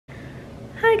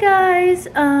Hi guys,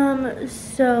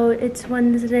 so it's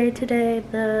Wednesday today,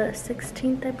 the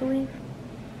 16th I believe,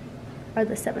 or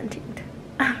the 17th.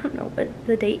 I don't know what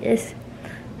the date is.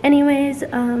 Anyways,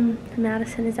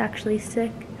 Madison is actually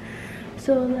sick,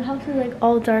 so the house is like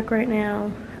all dark right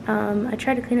now. I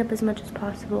try to clean up as much as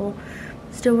possible.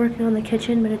 Still working on the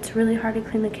kitchen, but it's really hard to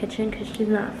clean the kitchen because she's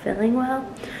not feeling well.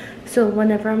 So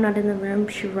whenever I'm not in the room,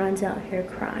 she runs out here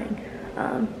crying.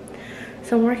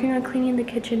 So I'm working on cleaning the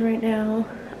kitchen right now.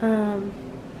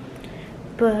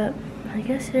 But I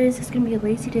guess today's just gonna be a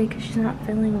lazy day because she's not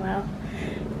feeling well.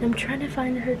 And I'm trying to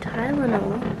find her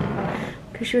Tylenol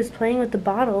because she was playing with the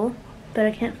bottle, but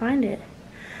I can't find it.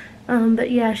 But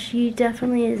yeah, she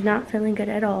definitely is not feeling good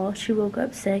at all. She woke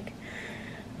up sick.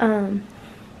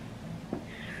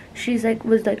 She's like,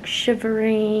 was like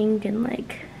shivering and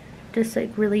like just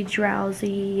like really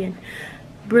drowsy and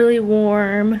really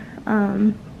warm.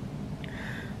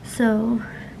 So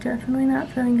definitely not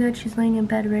feeling good. She's laying in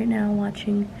bed right now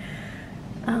watching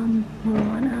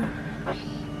Moana.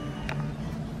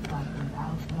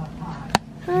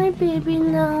 Hi baby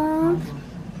love.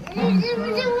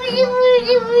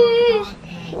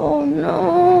 Oh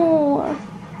no.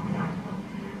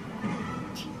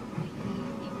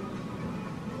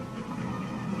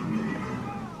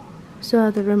 So I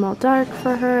have the room all dark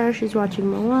for her. She's watching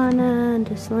Moana and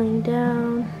just laying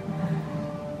down.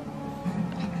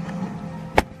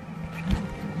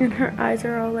 And her eyes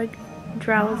are all like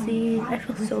drowsy. I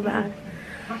feel so bad.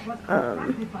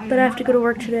 But I have to go to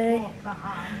work today.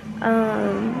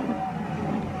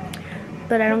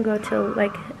 But I don't go till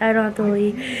like, I don't have to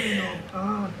leave.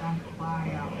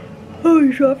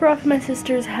 Oh, drop her off at my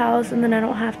sister's house, and then I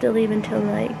don't have to leave until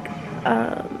like,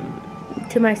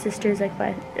 to my sister's like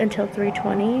until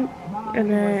 3:20,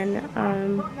 and then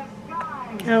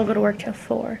I don't go to work till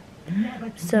 4.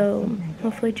 So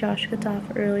hopefully Josh gets off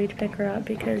early to pick her up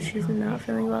because she's not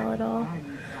feeling well at all.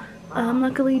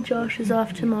 Luckily Josh is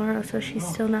off tomorrow, so she's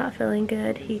still not feeling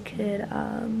good. He could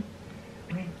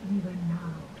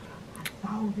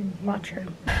watch her.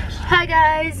 Hi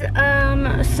guys,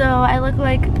 so I look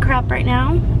like crap right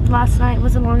now. Last night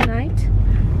was a long night.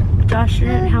 Josh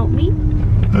didn't help me.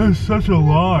 That is such a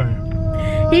lie.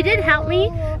 He did help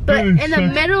me, but in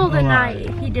the middle of the night,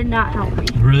 he did not help me.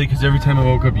 Really? Because every time I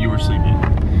woke up, you were sleeping.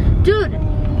 Dude,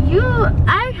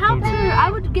 I helped her. I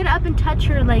would get up and touch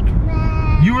her like.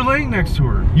 You were laying next to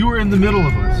her. You were in the middle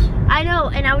of us. I know,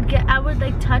 and I would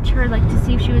like touch her like to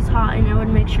see if she was hot, and I would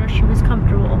make sure she was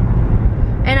comfortable.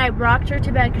 And I rocked her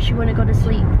to bed because she wouldn't go to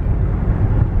sleep.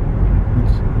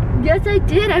 Yes, I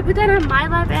did. I put that on my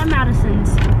lap and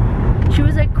Madison's. She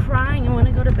was like crying and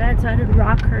wanted to go to bed, so I had to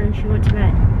rock her and she went to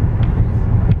bed.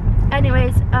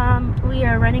 Anyways, we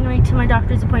are running late to my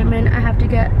doctor's appointment. I have to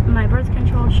get my birth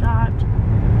control shot.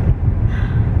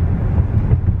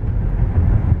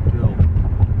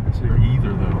 So you're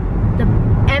either though.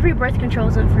 Every birth control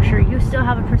isn't for sure. You still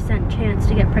have a % chance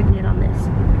to get pregnant on this.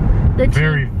 The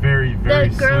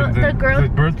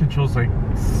birth control's like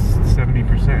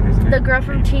 70%, isn't it? The girl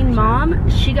from Teen Mom,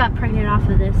 she got pregnant off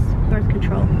of this birth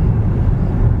control.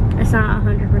 It's not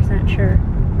 100% sure.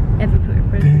 Every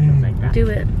birth control's like that. Do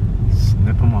it.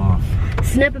 Snip them off.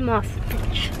 Snip them off,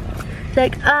 bitch.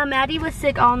 Like, Maddie was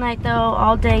sick all night though,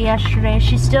 all day yesterday.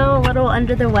 She's still a little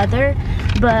under the weather,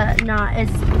 but not as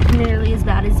nearly as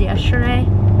bad as yesterday.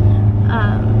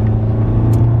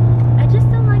 I just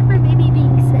don't like my baby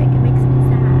being sick. It makes me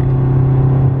sad.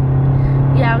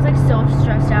 Yeah, I was like so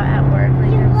stressed out at work.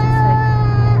 Like, I was just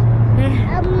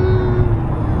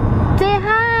like, say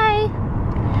hi.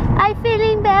 I'm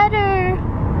feeling better.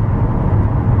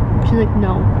 She's like,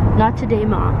 no, not today,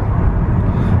 Mom.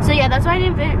 So yeah, that's why I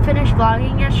didn't finish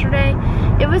vlogging yesterday.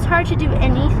 It was hard to do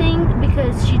anything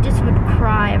because she just would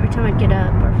cry every time I'd get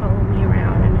up or follow me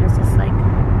around, and it was just like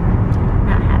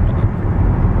not happening.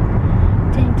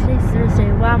 Dang, today's Thursday.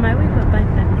 Wow, my week went by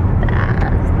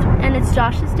fast. And it's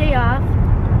Josh's day off.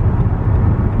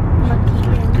 Lucky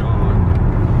him.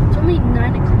 It's only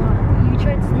 9 o'clock. You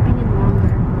tried sleeping in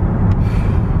longer.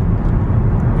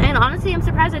 And honestly, I'm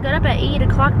surprised I got up at 8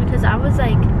 o'clock because I was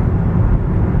like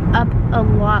up a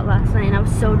lot last night and I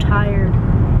was so tired.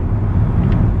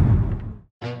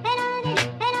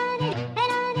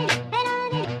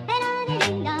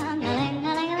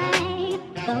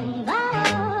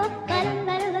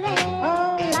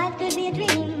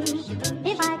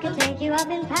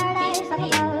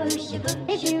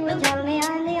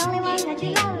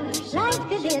 Life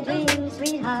could be a dream,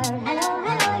 sweetheart. Hello,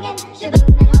 hello again.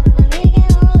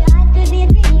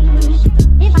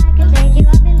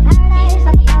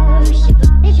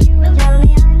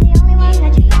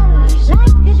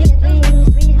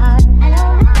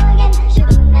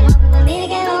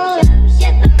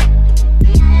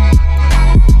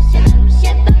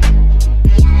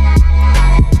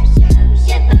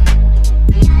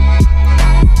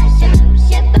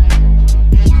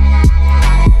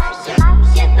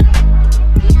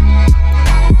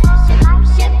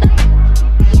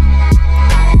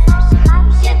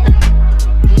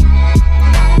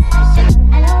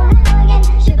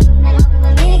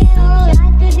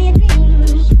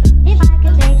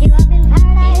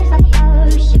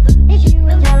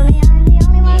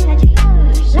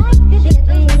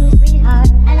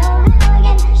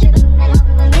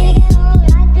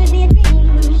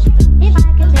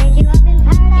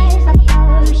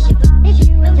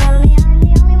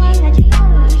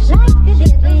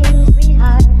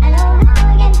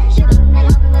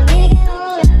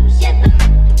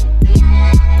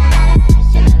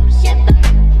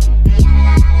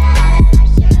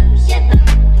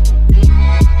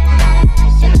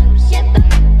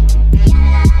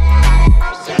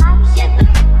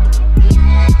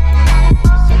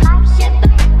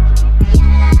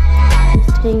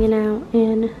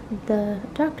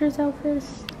 doctor's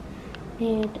office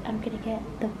and I'm gonna get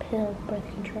the pill birth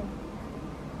control.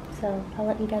 So I'll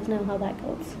let you guys know how that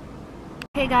goes.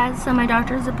 Okay guys, so my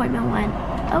doctor's appointment went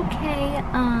okay.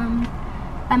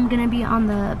 I'm gonna be on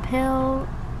the pill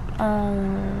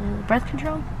birth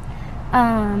control.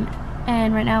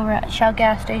 And right now we're at Shell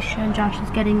gas station. Josh is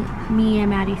getting me and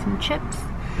Maddie some chips.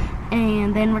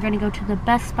 And then we're gonna go to the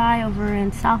Best Buy over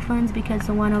in Southlands because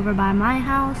the one over by my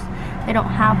house, they don't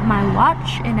have my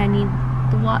watch and I need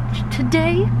the watch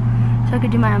today so I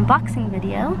could do my unboxing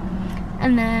video.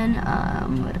 And then,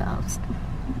 what else?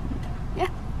 Yeah,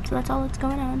 so that's all that's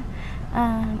going on.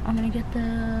 I'm gonna get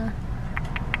the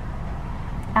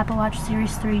Apple Watch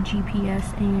Series 3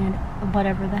 GPS and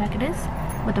whatever the heck it is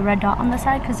with the red dot on the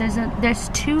side, because there's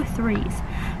 2 3s.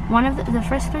 One of the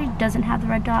first 3 doesn't have the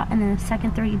red dot, and then the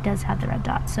second 3 does have the red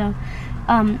dot. So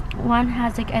one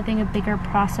has like I think a bigger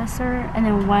processor, and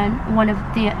then one of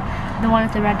the one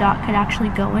with the red dot could actually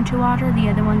go into water. The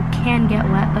other one can get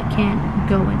wet but can't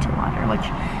go into water, which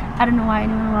I don't know why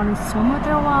anyone would want to swim with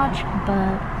their watch,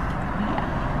 but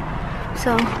yeah.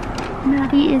 So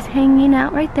Maddie is hanging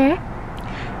out right there.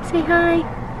 Say hi.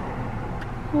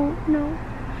 Oh no.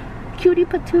 Cutie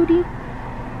patootie.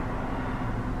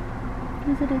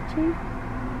 Is it itchy?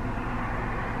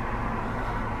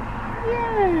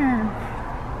 Yeah.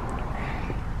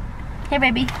 Hey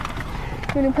baby. You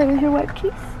wanna play with your wet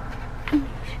cheese?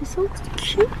 She's so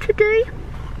cute today.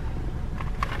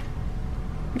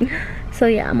 So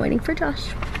yeah, I'm waiting for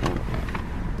Josh.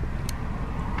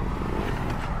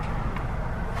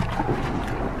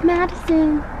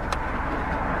 Madison.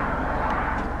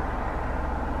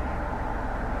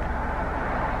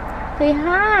 Say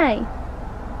hi.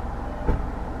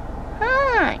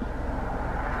 Hi.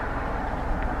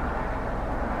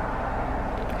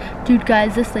 Dude,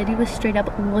 guys, this lady was straight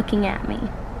up looking at me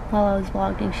while I was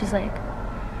vlogging. She's like,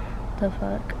 the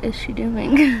fuck is she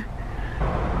doing?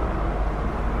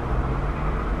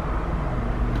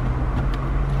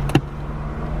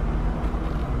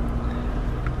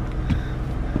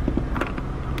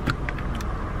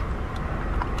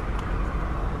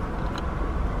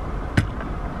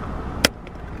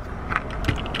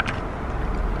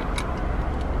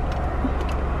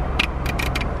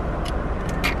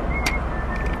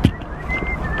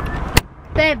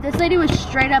 Babe, this lady was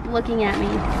straight up looking at me.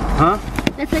 Huh?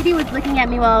 This lady was looking at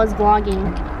me while I was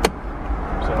vlogging.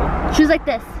 So? She was like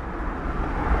this.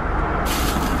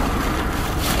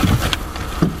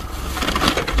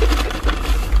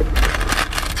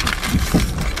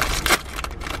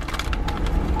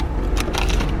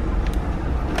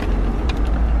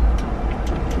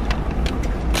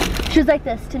 She was like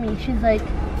this to me. She's like...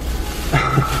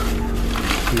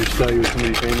 You saw you with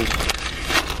somebody famous.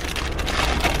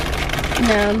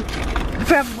 No,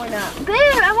 probably not. Babe,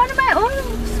 I wanted my own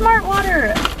smart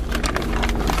water.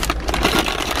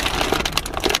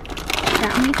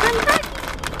 Got me some cookies.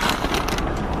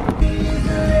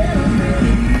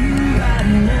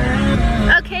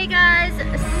 Okay guys,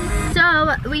 so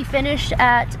we finished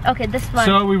at, okay, this one.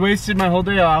 So we wasted my whole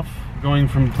day off going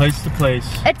from place to place.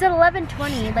 It's at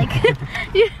 11:20, like,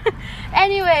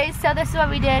 anyways, so this is what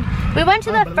we did. We went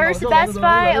to the first Best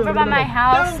Buy over by my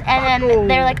house, and then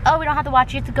they're like, oh, we don't have the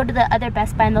watch, you have to go to the other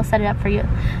Best Buy and they'll set it up for you.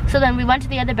 So then we went to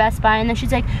the other Best Buy, and then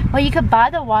she's like, well, you could buy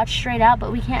the watch straight out,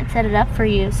 but we can't set it up for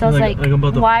you. So I was like I'm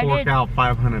about to why fork did, out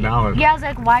 $500. yeah, I was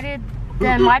like, why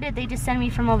did they just send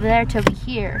me from over there to over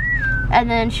here?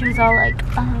 And then she was all like,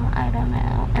 oh, I don't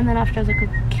know. And then after I was like,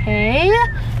 okay.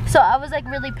 So I was like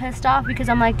really pissed off because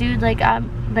I'm like, dude, like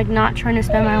I'm like not trying to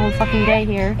spend my whole fucking day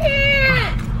here.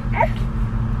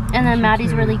 And then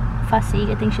Maddie's really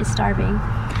fussy. I think she's starving.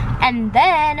 And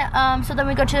then, so then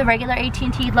we go to the regular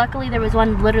at&t. Luckily there was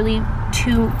one literally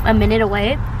a minute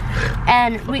away.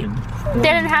 And they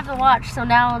didn't have the watch, so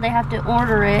now they have to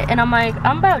order it. And I'm like,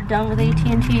 I'm about done with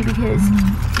at&t because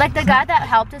like the guy that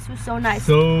helped us was so nice.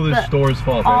 So the store's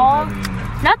fault.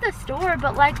 Not the store,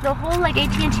 but like the whole like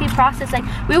at&t process. Like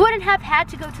we wouldn't have had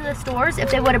to go to the stores if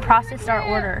they would have processed our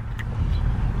order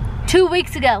 2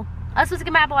 weeks ago. I was supposed to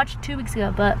get my Apple Watch 2 weeks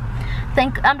ago, but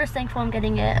I'm just thankful I'm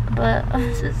getting it. But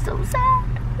this is so sad.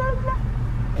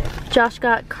 Josh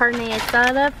got carne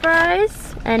asada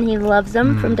fries, and he loves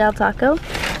them from Del Taco.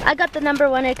 I got the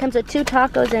 #1. It comes with 2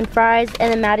 tacos and fries,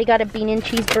 and then Maddie got a bean and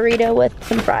cheese burrito with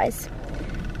some fries.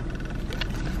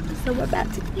 So we're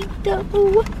about to eat though.